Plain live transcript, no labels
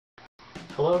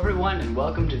Hello everyone and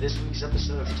welcome to this week's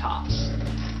episode of Tops.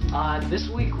 This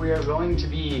week we are going to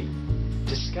be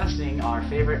discussing our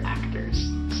favorite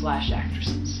actors /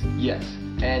 actresses. Yes,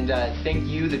 and thank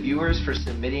you, the viewers, for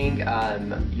submitting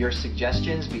your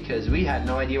suggestions because we had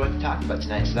no idea what to talk about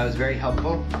tonight, so that was very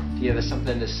helpful to give us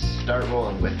something to start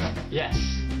rolling with. Yes.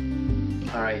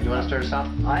 Alright, you want to start us off?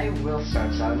 I will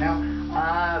start us out now.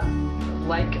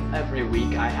 Like every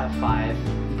week I have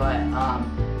 5, but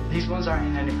these ones aren't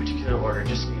in any particular order,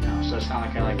 just so you know, so it's not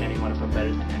like I like any one of them better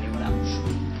than anyone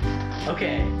else.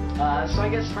 Okay, so I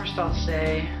guess first I'll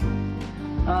say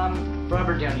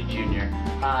Robert Downey Jr.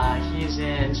 He's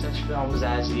in such films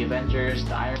as the Avengers,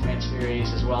 the Iron Man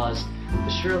series, as well as the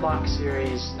Sherlock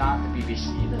series, not the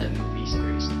BBC, the movie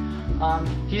series.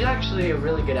 He's actually a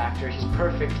really good actor. He's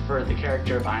perfect for the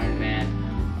character of Iron Man.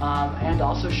 And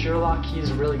also Sherlock, he's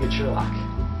a really good Sherlock.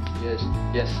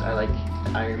 Yes, I like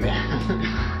Iron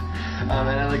Man. And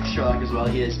I like Sherlock as well.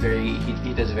 He does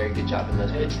a very good job in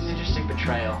those movies. It's an interesting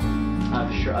portrayal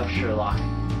of Sherlock.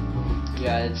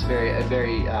 Yeah, it's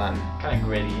very kind of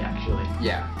gritty, actually.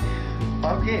 Yeah.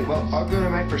 Okay, well, I'll go to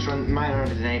my first one. Mine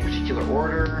aren't in any particular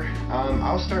order.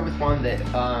 I'll start with one that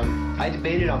I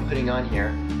debated on putting on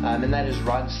here, and that is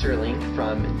Rod Serling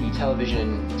from the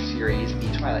television series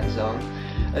The Twilight Zone.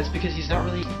 That's because he's not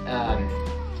really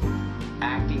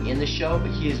acting in the show, but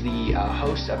he is the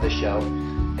host of the show.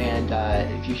 And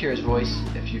if you hear his voice,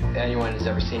 anyone has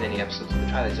ever seen any episodes of The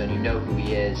Twilight Zone, you know who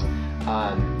he is.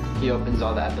 He opens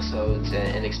all the episodes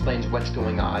and explains what's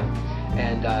going on.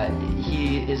 And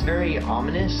he is very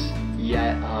ominous,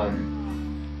 yet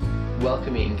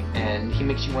welcoming, and he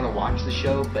makes you want to watch the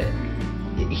show, but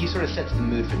he sort of sets the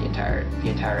mood for the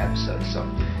entire episode. So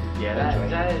yeah,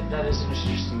 that is an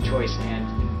interesting choice, and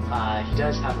he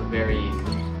does have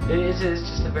it's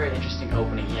just a very interesting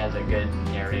opening. He has a good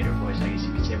narrator voice, I guess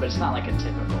you could say, but it's not like a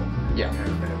typical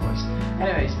narrator voice.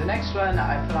 Anyways, the next one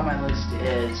I put on my list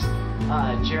is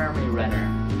Jeremy Renner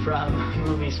from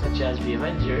movies such as The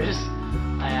Avengers,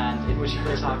 and in which he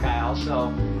plays Hawkeye, also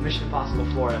Mission Impossible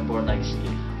 4 and Bourne Legacy,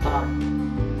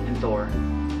 and Thor,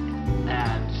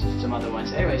 and some other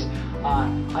ones. Anyways,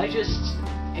 I just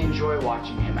enjoy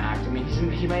watching him act. I mean,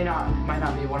 he might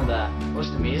not be one of the most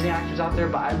amazing actors out there,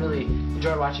 but I really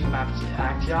enjoy watching him act.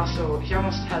 He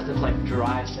almost has this like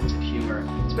dry sense of humor,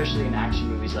 especially in action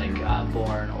movies like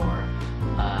Bourne or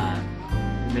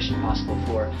Mission Impossible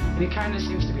 4. And he kind of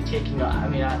seems to be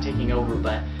not taking over,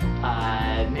 but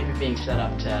maybe being set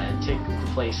up to take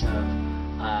the place of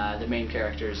the main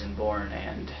characters in Bourne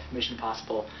and Mission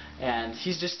Impossible, and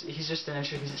he's just an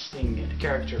interesting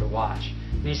character to watch.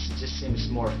 And he just seems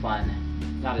more fun,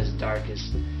 not as dark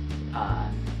as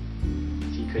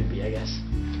he could be, I guess.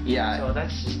 Yeah. So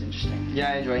that's just interesting.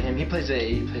 Yeah, I enjoy him. He plays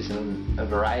in a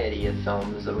variety of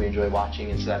films that we enjoy watching,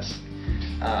 and so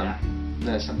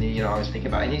that's something you don't always think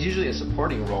about. And he's usually a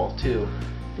supporting role too.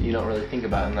 That you don't really think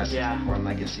about unless it's Bourne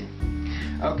Legacy.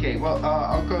 Okay, well,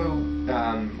 I'll go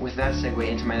with that segue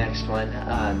into my next one,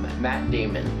 Matt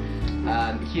Damon.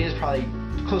 He is probably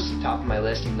close to the top of my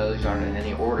list, even though these aren't in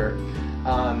any order.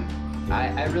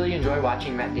 I really enjoy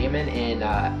watching Matt Damon in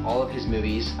all of his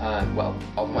movies, well,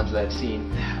 all the ones that I've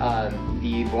seen.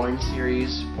 The Bourne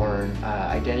series, Bourne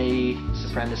Identity,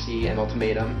 Supremacy, and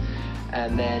Ultimatum.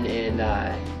 And then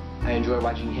I enjoy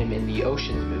watching him in the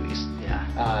Ocean's movies. Yeah.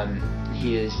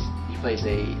 He plays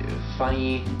a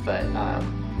funny but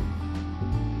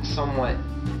somewhat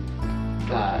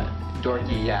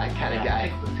dorky, kind of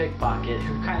guy. Pickpocket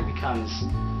who kind of becomes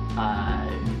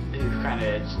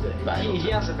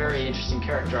he has a very interesting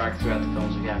character arc throughout the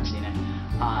films if you haven't seen it.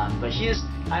 But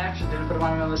I actually didn't put him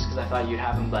on my list because I thought you'd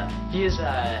have him, but he is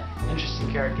an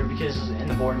interesting character because in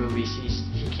the Bourne movies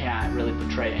he can't really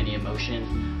portray any emotion,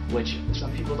 which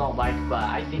some people don't like, but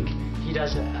I think he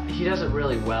does it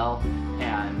really well.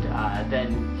 And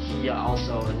then he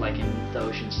also, like in the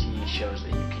Oceans, he shows that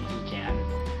he can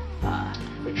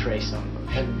portray some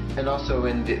emotion. And also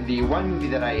in the one movie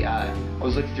that I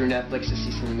was looking through Netflix to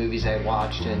see some of the movies I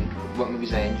watched and what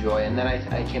movies I enjoy, and then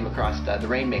I came across The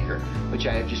Rainmaker, which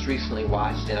I have just recently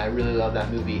watched, and I really love that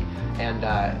movie. And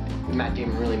Matt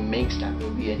Damon really makes that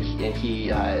movie, and he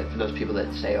for those people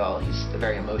that say, oh, he's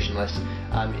very emotionless,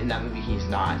 in that movie he's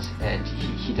not, and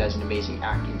he does an amazing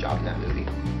acting job in that movie.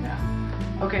 Yeah.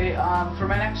 Okay, for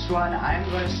my next one, I'm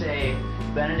going to say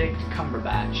Benedict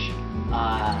Cumberbatch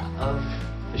of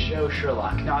the show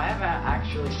Sherlock. Now, I haven't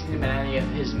actually seen him in any of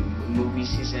his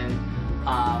movies he's in.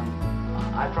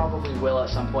 I probably will at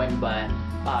some point, but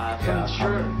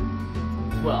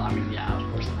well, I mean, yeah,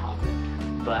 of course, The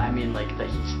Hobbit. But I mean, like, that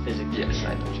he's physically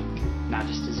not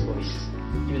just his voice,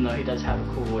 even though he does have a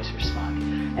cool voice for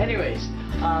Spock. Anyways,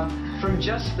 from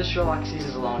just the Sherlock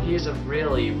seasons alone, he is a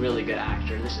really, really good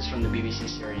actor. This is from the BBC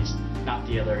series, not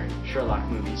the other Sherlock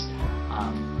movies.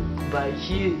 But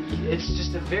it's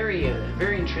just a very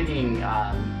intriguing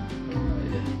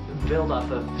build-up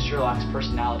of Sherlock's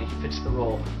personality. He fits the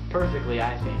role perfectly,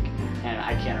 I think, and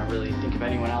I can't really think of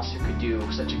anyone else who could do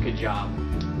such a good job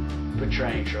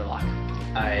portraying Sherlock.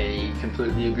 I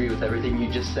completely agree with everything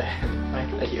you just said.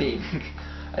 I think.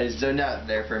 I zoned out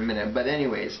there for a minute, but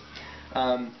anyways,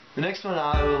 the next one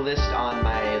I will list on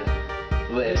my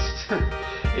list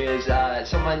is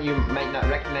someone you might not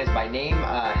recognize by name,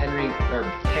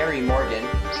 Harry Morgan.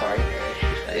 Sorry,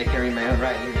 I can't read my own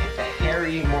writing.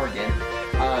 Harry Morgan.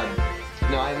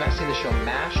 No, I have not seen the show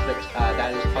MASH, but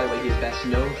that is probably what he is best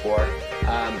known for.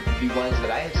 The ones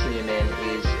that I have seen him in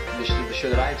is the show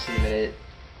that I have seen him in.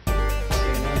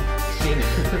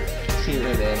 Seen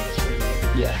him in.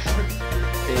 Yes.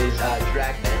 Is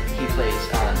Dragnet. He plays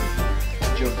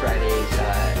Joe Friday's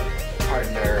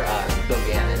partner, Bill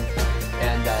Gannon.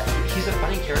 And he's a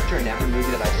funny character in every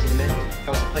movie that I've seen him in. He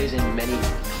also plays in many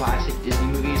classic Disney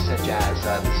movies such as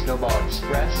The Snowball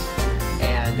Express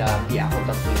and The Apple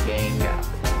Dumpling Gang.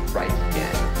 Right,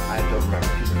 again. I don't remember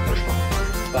if he's in the first one.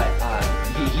 But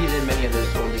he's in many of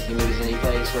those old Disney movies, and he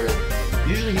plays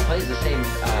usually he plays the same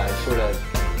sort of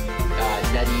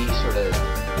nutty, sort of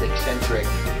eccentric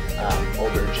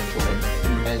older gentleman.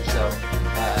 And so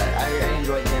I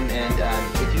enjoyed him, and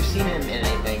if you've seen him in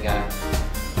anything,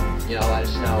 let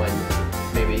us know,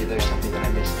 and maybe there's something that I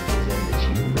missed that he's in that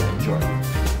you really enjoy.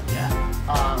 Yeah.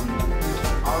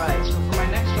 Alright, so for my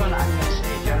next one, I'm going to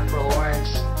say Jennifer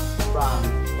Lawrence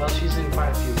she's in quite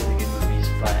a few really good movies,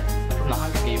 but from The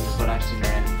Hunger Games is what I've seen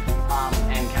her in,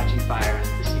 and Catching Fire,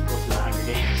 the sequel to The Hunger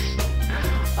Games.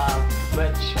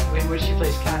 But when she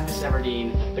plays Katniss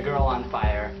Everdeen, the girl on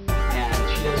fire, and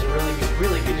she does a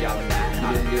really good job in that. You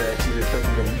didn't do a Caesar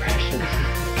Cooking impression.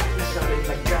 Katniss Everdeen,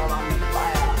 the girl on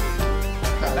fire.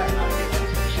 That's not a good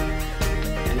translation.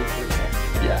 Any clue there?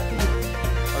 Yeah.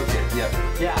 Okay, yeah.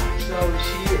 Yeah, so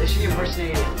she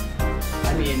impersonated,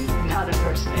 not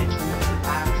impersonates,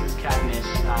 acts as Katniss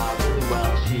really well.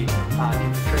 She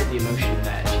can portray the emotion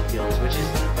that she feels, which is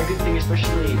a good thing,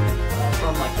 especially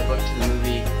from like the book to the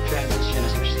movie transition,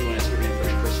 especially when it's written in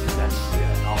first person. That's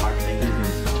a hard thing to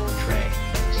portray.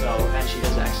 So, and she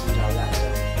does an excellent job of that. So.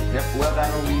 Yep. Well,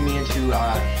 that'll lead me into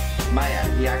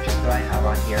the actress that I have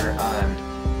on here.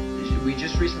 We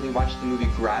just recently watched the movie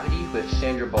Gravity with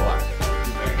Sandra Bullock,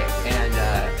 and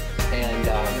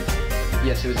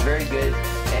yes, it was very good.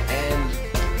 And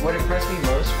what impressed me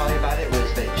most probably about it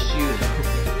was that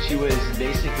she was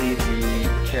basically the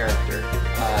character.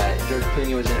 George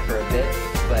Clooney was in it for a bit,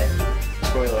 but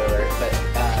spoiler alert. But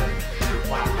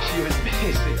wow, she was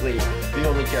basically the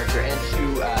only character, and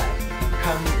to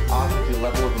come off of the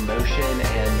level of emotion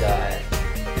and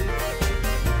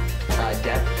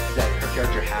depth that her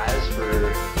character has for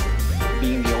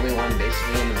being the only one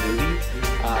basically in the movie,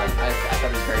 I thought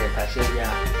it was very impressive.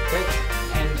 Yeah,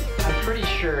 and I'm pretty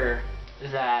sure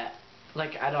that,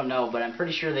 I don't know, but I'm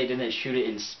pretty sure they didn't shoot it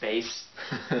in space.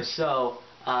 So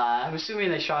I'm assuming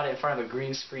they shot it in front of a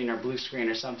green screen or blue screen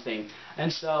or something.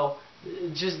 And so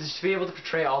just to be able to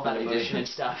portray all that emotion and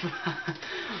stuff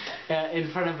in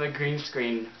front of a green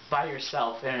screen by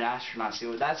yourself in an astronaut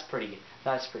suit, that's pretty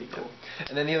cool.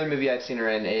 And then the other movie I've seen her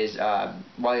in is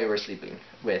While You Were Sleeping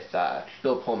with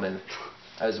Bill Pullman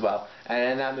as well.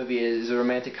 And that movie is a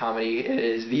romantic comedy. It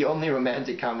is the only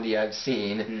romantic comedy I've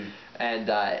seen, and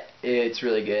it's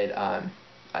really good.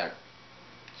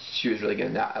 She was really good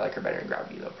in that. I like her better in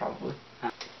Gravity, though, probably.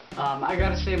 I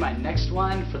gotta say my next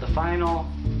one, for the final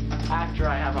actor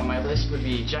I have on my list, would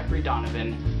be Jeffrey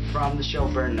Donovan from the show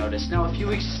Burn Notice. Now, a few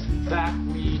weeks back,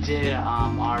 we did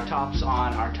our tops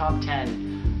on our top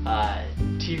 10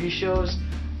 TV shows,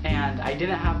 and I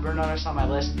didn't have Burn Notice on my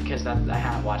list because I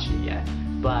haven't watched it yet.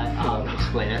 But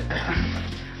explain it.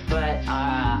 But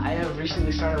I have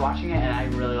recently started watching it, and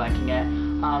I'm really liking it.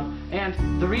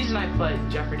 And the reason I put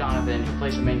Jeffrey Donovan, who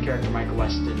plays the main character Michael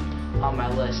Weston, on my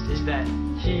list is that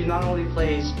he not only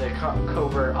plays the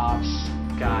covert ops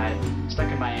guy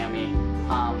stuck in Miami,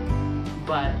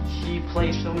 but he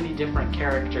plays so many different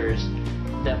characters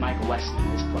that Michael Weston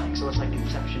is playing. So it's like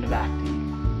Inception of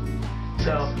acting.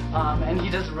 So, and he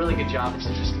does a really good job. It's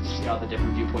interesting to see all the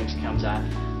different viewpoints he comes at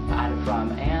it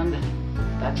from, and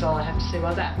that's all I have to say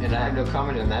about that. And I have no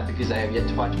comment on that because I have yet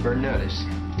to watch Burn Notice.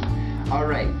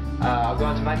 Alright, I'll go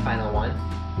on to my final one.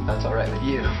 That's alright with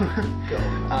you. Go.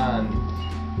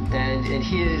 And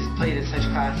he has played in such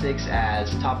classics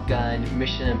as Top Gun,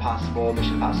 Mission Impossible,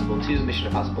 Mission Impossible 2, Mission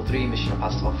Impossible 3, Mission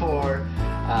Impossible 4,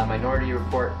 Minority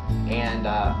Report, and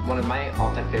one of my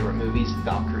all-time favorite movies,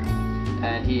 Valkyrie.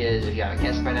 and he is, if you haven't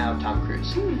guessed by now, Tom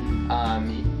Cruise.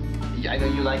 I know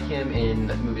you like him in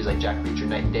movies like Jack Reacher,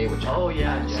 Night and Day, which I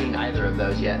haven't seen either of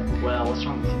those yet. Well, what's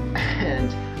wrong with you?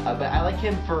 And but I like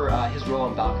him for his role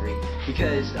in Valkyrie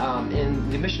because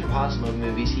in the Mission Impossible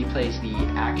movies he plays the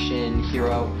action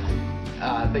hero,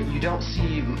 but you don't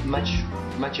see much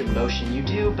emotion. You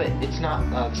do, but it's not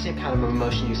the same kind of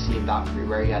emotion you see in Valkyrie,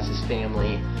 where he has his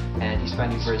family and he's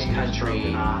fighting for his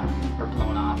country. Or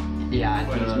blown off. Yeah,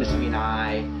 and he's missing an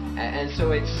eye, and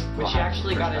so it's. Which he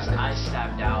actually got his eye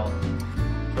stabbed out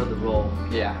for the role.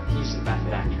 Yeah. He's a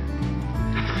method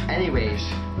actor. Anyways,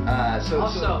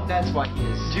 so that's why he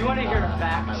is. Do you want to hear a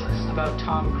fact about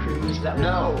Tom Cruise that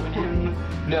will open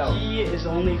him? No. He is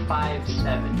only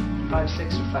 5'7",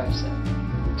 5'6" or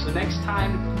 5'7". So next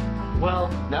time, well.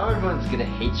 Now everyone's gonna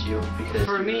hate you because.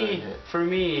 For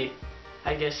me,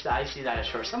 I guess I see that as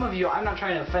short. Some of you, I'm not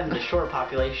trying to offend the short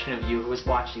population of you who is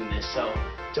watching this, so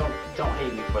don't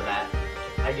hate me for that.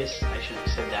 I guess I shouldn't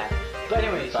have said that. But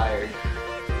anyways, fired.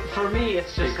 For me,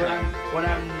 it's just when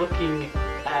I'm looking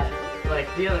at, like,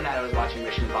 the other night I was watching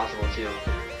Mission Impossible 2,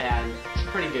 and it's a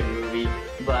pretty good movie,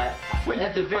 but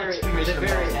at the very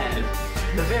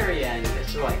end,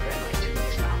 it's like been like 2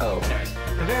 weeks now. Oh. Anyways,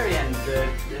 the very end, the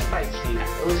fight scene,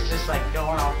 it was just like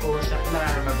going all cool and stuff, and then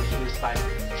I remember he was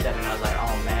 5'7", I was like,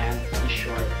 oh man, he's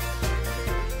short.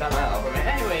 Well,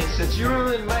 anyways, since you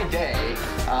ruined my day,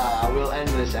 we'll end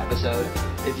this episode.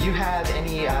 If you have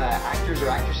any actors or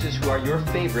actresses who are your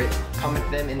favorite, comment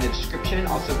them in the description.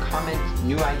 Also comment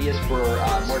new ideas for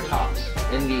more tops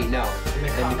in the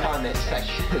comment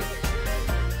section.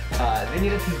 They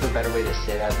need to think of a better way to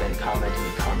say that than comment in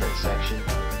the comment section.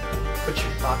 Put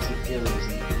your thoughts and feelings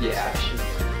in the section.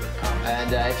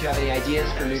 And if you have any ideas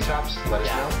for new tops, let us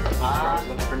know. We're always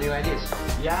looking for new ideas.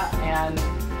 Yeah, and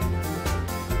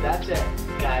that's it,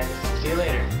 guys. See you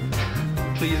later.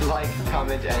 Please like,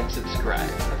 comment, and subscribe.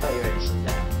 I thought you already said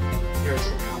that. You already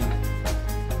said comment.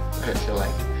 Okay, so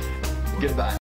like, goodbye.